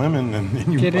great-looking women, and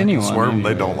you get fucking anyone, swerve them. They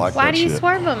anyway. don't like Why that do you shit.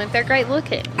 swerve them if they're great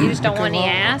looking? You just don't want any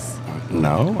ass.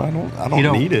 No, I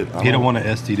don't need it. He don't want an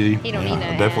STD. You don't need no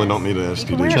I definitely ass. don't need an You STD.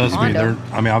 can wear a Trust me, condom.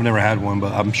 I've never had one,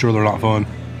 but I'm sure they're not fun.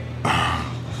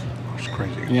 It's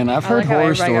crazy. Yeah, and I've I heard like how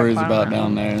horror everybody got stories fun about around.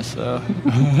 down there. So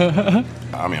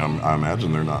I mean, I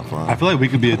imagine they're not fun. I feel like we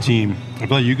could be a team. I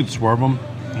feel like you could swerve them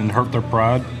and hurt their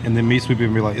pride, and then me sweep in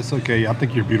and be like, "It's okay. I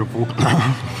think you're beautiful."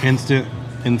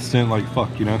 instant, like fuck,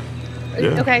 you know.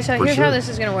 Yeah, Okay, so for here's sure. how this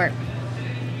is going to work.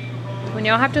 When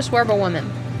y'all have to swerve a woman,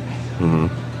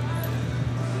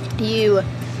 you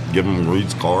Give them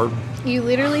Reed's card.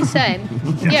 literally say,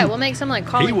 yeah, we'll make some like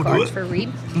calling will do cards it. for Reed.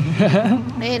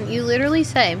 And you literally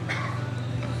say,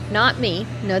 not me,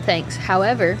 no thanks.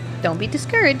 However, don't be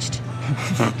discouraged.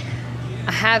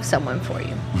 I have someone for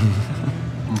you.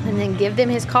 And then give them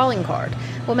his calling card.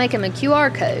 We'll make him a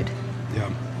QR code Yeah.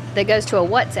 that goes to a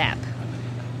WhatsApp.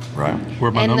 Right.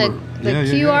 Where my And number? the Yeah,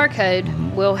 QR yeah. code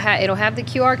it'll have the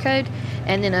QR code,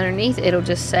 and then underneath it'll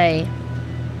just say,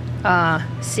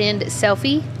 send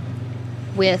selfie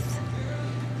with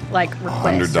like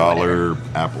request or whatever.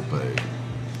 $100 Apple Pay.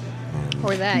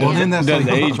 Or that. Well, yeah. then that's Does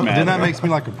like, age then matter? that makes me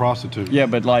like a prostitute. yeah,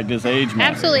 but like, does age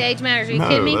matter? Absolutely, age matters. Are you No,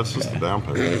 kidding me? that's just a down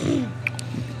payment.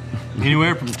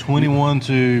 Anywhere from 21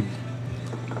 to,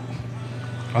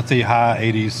 I'd say high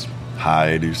 80s.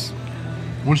 High 80s.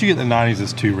 Once you get in the 90s,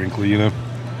 it's too wrinkly, you know.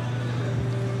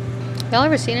 Y'all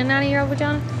ever seen a 90-year-old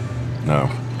vagina? No.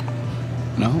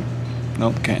 No,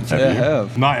 nope, can't say Have I you?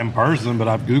 have. Not in person, but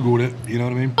I've Googled it. You know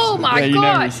what I mean? Oh my yeah, you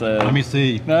never god! said. Let me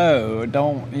see. No,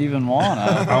 don't even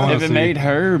wanna. wanna If it see. made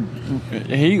her,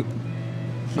 he.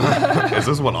 Is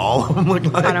this what all of them look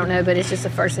like? I don't know, but it's just the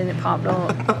first thing that popped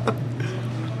up.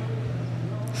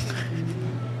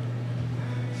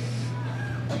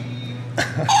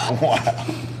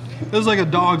 It was like a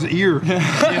dog's ear. The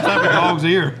inside of a dog's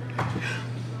ear.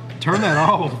 Turn that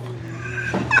off.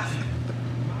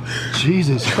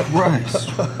 Jesus Christ.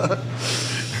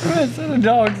 It's in a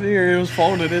dog's ear. It was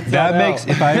folded inside That out. makes,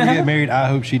 if I ever get married, I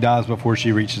hope she dies before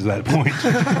she reaches that point.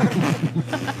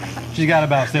 She's got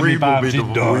about Reed will 75, be she's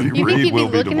divorced. done. You think Reed you'd be will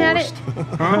be looking at it?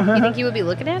 divorced. You think you would be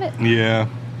looking at it? Yeah.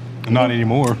 Not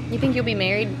anymore. You think you'll be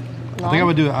married long?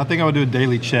 I think I would do a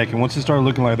daily check, and once it started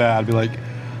looking like that, I'd be like,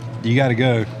 you gotta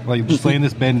go. Like, just lay in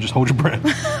this bed and just hold your breath.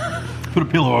 Put a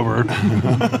pillow over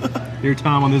her. Your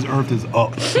time on this earth is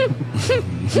up.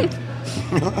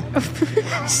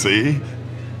 See?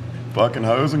 Fucking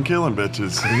hoes and killing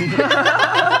bitches.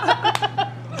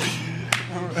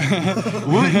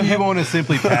 Wouldn't you want to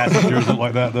simply passengers look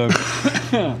like that, though?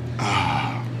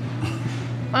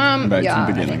 Back to the yeah, I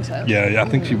beginning. think so. Yeah, I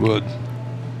think she would.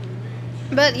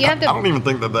 But you have I don't to. even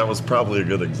think that was probably a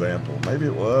good example. Maybe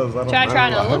it was. I don't Should I know. try I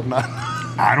another hope one? not.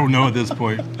 I don't know at this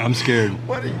point. I'm scared.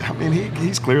 What? I mean,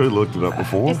 he's clearly looked it up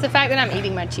before. It's the fact that I'm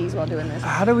eating my cheese while doing this.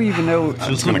 How do we even know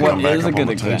Just what gonna come back is a up on good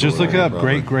the example? table. Just look up Probably.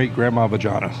 great-great-grandma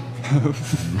vagina. To be What a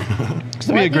the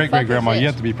fuck great-great-grandma, is you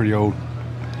this? have to be pretty old.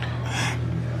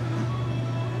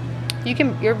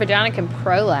 Your vagina can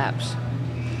prolapse.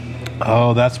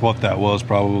 Oh, that's what that was,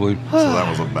 probably. So that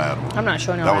was a bad one. I'm not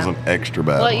showing you That was that. an extra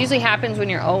bad Well, it one. usually happens when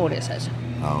you're old. It says.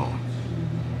 Oh.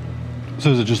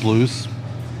 So is it just loose?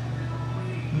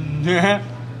 No,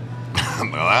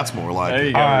 that's more like There you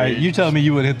it. go. All right, Reed. you tell me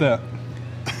you would hit that.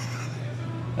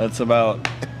 That's about.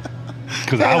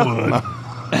 Because I would.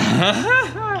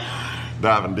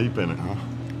 Diving deep in it, huh?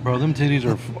 Bro, them titties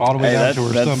are all the way Hey, down to her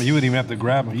that's- stomach. You wouldn't even have to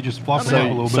grab them. You just flop them out a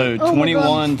little So bit. Oh my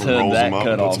 21 to Rolls that them up,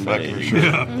 cutoff puts them back in age. your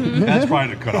shirt. Yeah, that's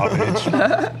probably the cutoff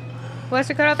age. What's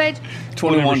the cutoff age?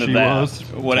 21 to she that. was.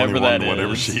 Whatever 21, that is.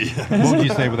 Whatever she What would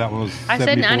you say when that one was? I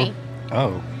said 74? 90.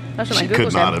 Oh, That's what She my Google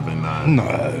could said. not have been 9.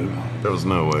 no. There was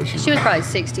no way she She was probably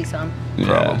 60 some. Yeah.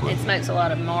 Probably. It smokes a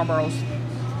lot of Marlboros.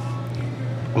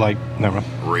 Like, never.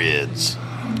 Reds.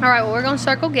 All right, well, we're going to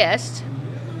circle guests.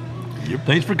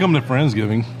 Thanks for coming to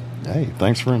Friendsgiving. Hey,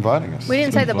 thanks for inviting us. We didn't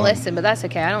It's say been the fun. blessing, but that's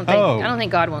okay. I don't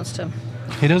think God wants to.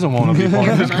 He doesn't want to be part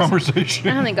of this from us. conversation.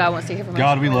 I don't think God wants to hear from us.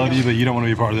 God, we love you, but you don't want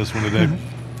to be part of this one today.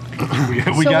 we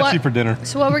So got what- you for dinner.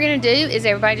 So what we're gonna do is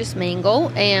everybody just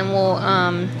mingle, and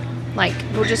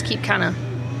we'll just keep kind of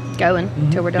going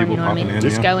until we're done. People You know what I mean? popping in,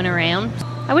 Just yeah. going around.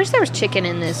 I wish there was chicken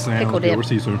in this Sounds pickle good. dip. Where's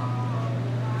Cesar?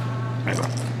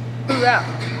 Yeah.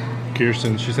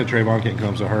 Kirsten, she said Trayvon can't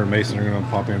come, so her and Mason are going to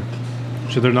pop in.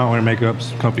 So they're not wearing makeup,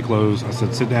 comfy clothes. I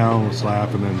said, sit down, we'll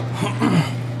slap, and then...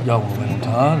 Y'all want to wait on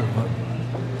Todd or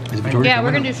what? Is Victoria Yeah,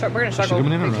 coming we're in? gonna circle.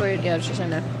 coming in or not? Victoria, yeah, she's in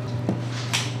there.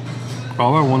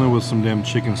 All I wanted was some damn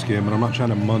chicken skin, but I'm not trying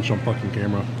to munch on fucking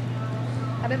camera.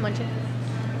 I've been munching.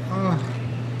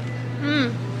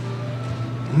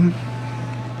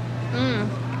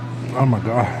 Oh my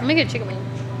god. Let me get a chicken wing.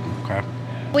 Okay.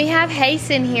 We have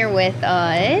Hasten here with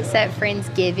us at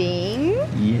Friendsgiving.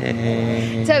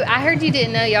 Yay. So I heard you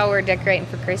didn't know y'all were decorating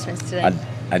for Christmas today.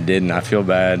 I didn't. I feel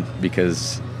bad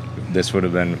because this would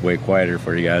have been way quieter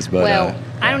for you guys. But Well,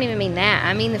 I don't even mean that.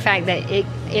 I mean the fact that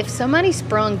if somebody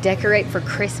sprung decorate for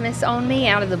Christmas on me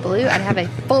out of the blue, I'd have a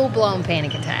full-blown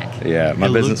panic attack. yeah, my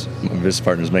It business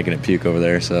partner's making it puke over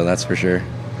there, so that's for sure.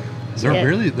 They're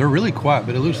Yeah. really quiet,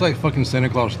 but it looks like fucking Santa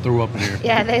Claus threw up in here.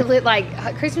 Yeah, they look like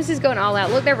Christmas is going all out.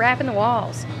 Look, they're wrapping the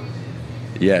walls.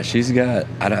 Yeah, she's got.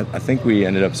 I think we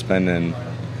ended up spending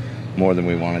more than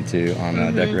we wanted to on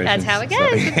decorations. That's how it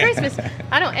goes at Christmas.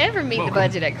 I don't ever meet the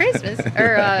budget at Christmas,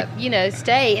 or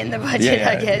stay in the budget.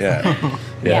 I guess. Yeah.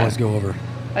 Yeah. Let's go over.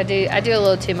 I do a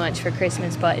little too much for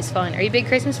Christmas, but it's fun. Are you a big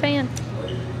Christmas fan?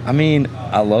 I mean,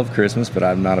 I love Christmas, but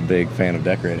I'm not a big fan of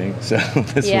decorating. So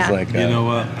this Yeah. was like, You know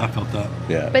what? I felt that.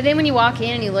 yeah. But then when you walk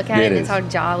in and you look at Yeah, it, it and it's is. all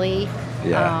jolly.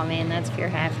 Yeah. Oh man, that's pure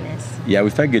happiness. Yeah,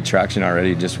 we've had good traction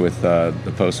already just with the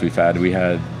posts we've had. We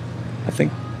had, I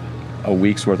think, a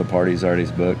week's worth of parties already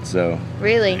booked. So,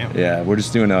 Really? yeah, we're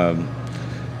just doing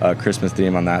a Christmas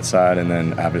theme on that side and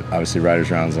then obviously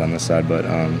Riders Rounds on this side. But,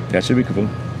 yeah, it should be cool.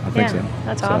 I think so.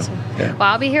 That's So, awesome. Yeah. Well,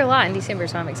 I'll be here a lot in December,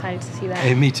 so I'm excited to see that.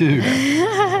 Hey, me too.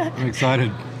 I'm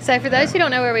excited. So for those who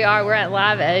don't know where we are, we're at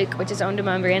Live Oak, which is owned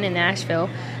and brand in Nashville.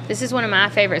 This is one of my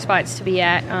favorite spots to be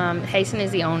at. Hasten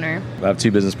is the owner. I have two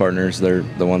business partners. They're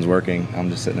the ones working. I'm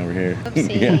just sitting over here.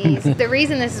 Oopsies. The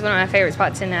reason this is one of my favorite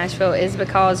spots in Nashville is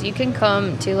because you can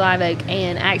come to Live Oak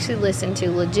and actually listen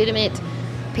to legitimate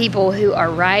people who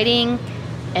are writing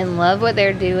and love what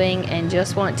they're doing and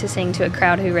just want to sing to a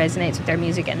crowd who resonates with their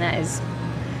music, and that is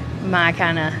my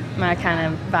kind of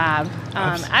vibe.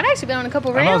 I've actually been on a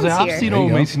couple rounds I've here. seen There you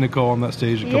old go. Macy Nicole on that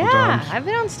stage a couple Yeah, times. I've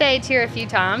been on stage here a few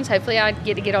times. Hopefully, I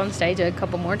get on stage a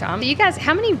couple more times. You guys,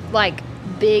 how many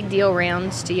big deal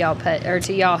rounds do y'all put or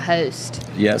do y'all host?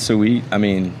 Yeah, so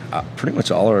pretty much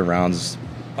all our rounds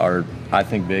are, I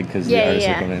think, big because the Yeah, artists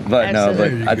yeah. are coming in. But Absolutely. no,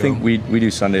 There you but I go. think we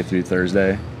do Sunday through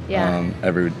Thursday. Yeah.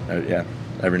 Every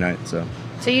night. So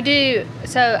So you do.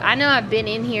 So I know I've been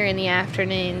in here in the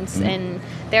afternoons, and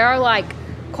there are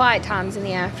quiet times in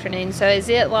the afternoon. So is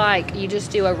it like you just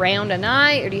do a round a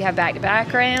night, or do you have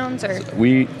back-to-back rounds, or?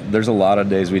 there's a lot of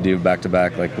days we do back to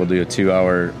back. Like we'll do a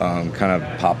 2-hour kind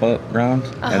of pop up round,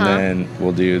 and then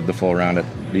we'll do the full round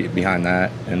behind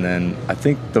that. And then I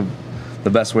think the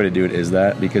best way to do it is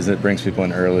that because it brings people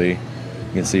in early, you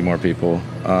can see more people.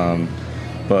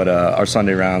 But our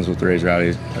Sunday rounds with the Raise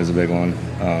Rowdy is a big one.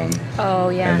 Oh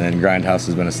yeah. And then Grindhouse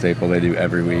has been a staple. They do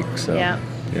every week. So Yeah.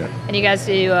 yeah. And you guys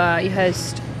do you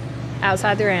host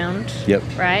outside the round? Yep.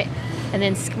 Right. And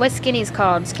then what's Skinny's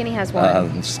called? Skinny has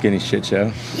one. Skinny Shit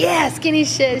Show. Yeah, Skinny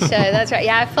Shit Show. That's right.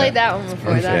 Yeah, I've played that one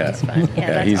before. That was fun. Yeah,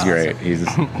 that's he's awesome. great. He's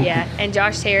Yeah, and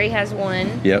Josh Terry has one.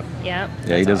 yep. Yep. Yeah,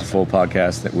 he that's does a awesome. full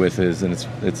podcast with his, and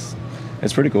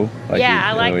it's pretty cool. Yeah,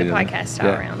 I like way the he does it. podcast style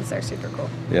Yeah. rounds. They're super cool.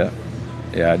 Yeah,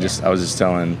 I was just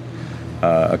telling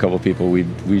a couple people we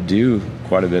do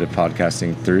quite a bit of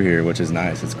podcasting through here, which is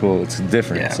nice. It's cool. It's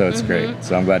different, Yeah. so it's great.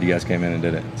 So I'm glad you guys came in and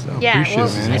did it. So Yeah, Appreciate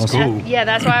it, man. It's that- cool. yeah,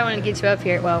 that's why I wanted to get you up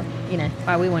here. Well,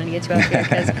 why we wanted to get you up here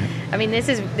because, I mean, this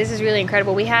is really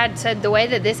incredible. So the way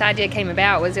that this idea came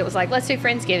about was it was like, let's do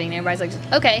Friendsgiving, and everybody's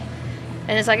like, okay,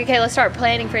 and it's like, okay, let's start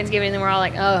planning Friendsgiving, and then we're all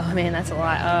like, oh man, that's a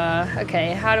lot.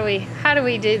 Okay, how do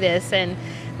we do this? And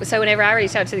so whenever I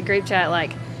reached out to the group chat,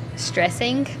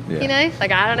 stressing, Yeah. I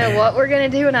don't know what we're gonna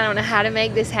do, and I don't know how to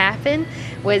make this happen.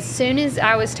 As soon as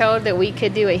I was told that we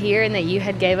could do it here and that you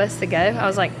had gave us the go, I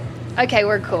was like, okay,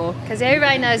 we're cool, because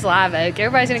everybody knows Live Oak.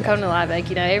 Everybody's gonna come to Live Oak.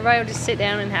 Everybody will just sit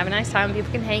down and have a nice time.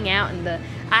 People can hang out, and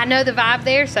I know the vibe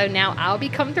there, so now I'll be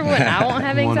comfortable and I won't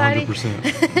have anxiety.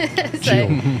 100%.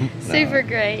 So super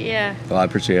great, yeah. well, I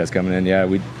appreciate you guys coming in. Yeah,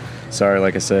 sorry,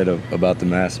 like I said, about the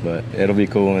mess, but it'll be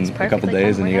cool in a couple perfectly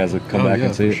days, fine and you with guys will come Oh, back yeah,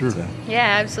 and see for it. sure. So. Yeah,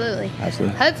 absolutely.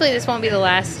 Absolutely. Hopefully, this won't be the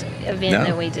last event No.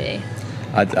 that we do.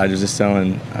 I was just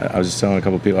telling a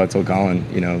couple people. I told Colin,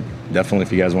 definitely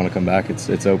if you guys want to come back,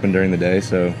 it's open during the day,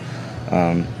 so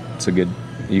it's a good.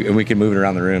 And we can move it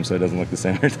around the room so it doesn't look the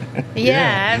same.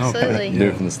 Yeah, no, absolutely. Do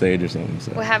it from the stage or something.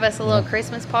 So. We'll have us a little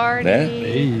Christmas party. Yeah,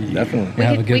 Hey. definitely. We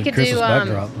Have could- a we good could Christmas do,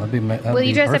 backdrop. That'd Will be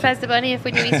you dress perfect. up as the bunny if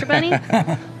we do Easter Bunny?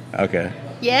 Okay.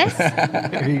 Yes?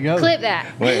 There you go. Clip that.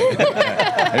 Wait.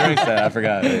 I already said. I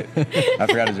forgot. Wait. I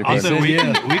forgot his I request. said we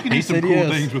yes. can do He some said cool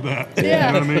yes. things with that. Yeah.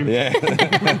 You know what I mean?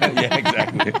 Yeah. Yeah.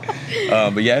 Exactly.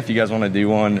 But yeah, if you guys want to do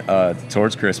one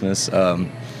towards Christmas,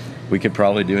 we could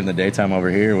probably do it in the daytime over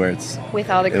here where it's. With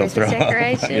all the It'll Christmas throw up.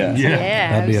 decorations. Yeah.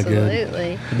 Yeah, That'd be a good-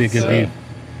 absolutely. It'd be a good Sweet. view.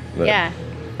 But, Yeah.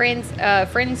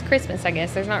 Friends Christmas, I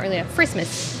guess. There's not really a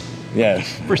Christmas. Yeah.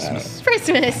 Christmas.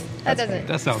 Christmas. That doesn't.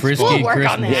 That sounds Frisky. We'll fun. work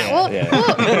on that.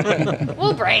 Yeah,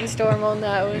 We'll brainstorm on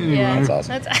that one. Yeah. That's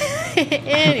awesome.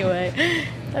 Anyway.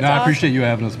 That's No, I awesome. appreciate you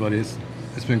having us, buddy.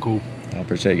 It's been cool. I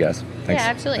appreciate you guys. Thanks. Yeah,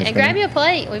 absolutely. Thanks And for grab me. you a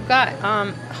plate. We've got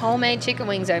homemade chicken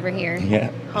wings over here.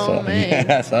 Yeah. I saw- Homemade.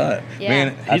 Yeah, I saw it. Yeah. Man,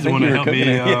 I He's the think one you that were helped cooking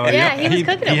me. it. Yeah, he was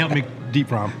cooking He them. helped me deep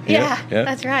fry 'em. Yeah, yeah.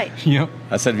 that's right. Yep.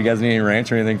 I said, if you guys need any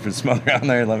ranch or anything for smother around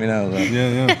there, let me know. So.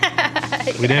 Yeah.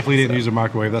 We definitely didn't use a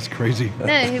microwave. That's crazy. No,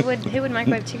 who would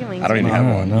microwave chicken wings? I don't even have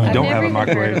one. No. I've Don't never have a even heard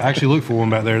microwave. of I actually looked for one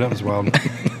back there. That was wild.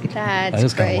 That's That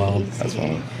is kinda crazy. wild. That's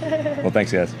fine. Well,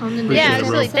 thanks, guys. On the Yeah, next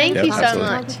absolutely. episode Thank you of so Talk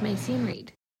much. with Macy and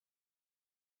Reed.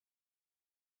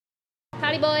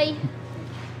 Howdy, boy.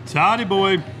 Toddy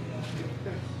boy.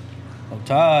 Oh,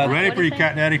 Todd. Ready What for is you, it?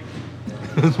 cat daddy.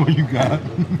 That's what you got.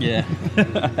 Yeah.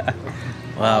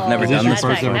 Wow, I've never Is this done your this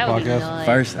first before. ever podcast?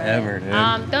 First ever,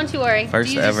 dude. Don't you worry.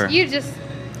 First you ever. You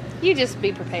just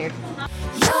be prepared.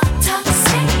 Your talk,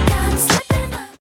 say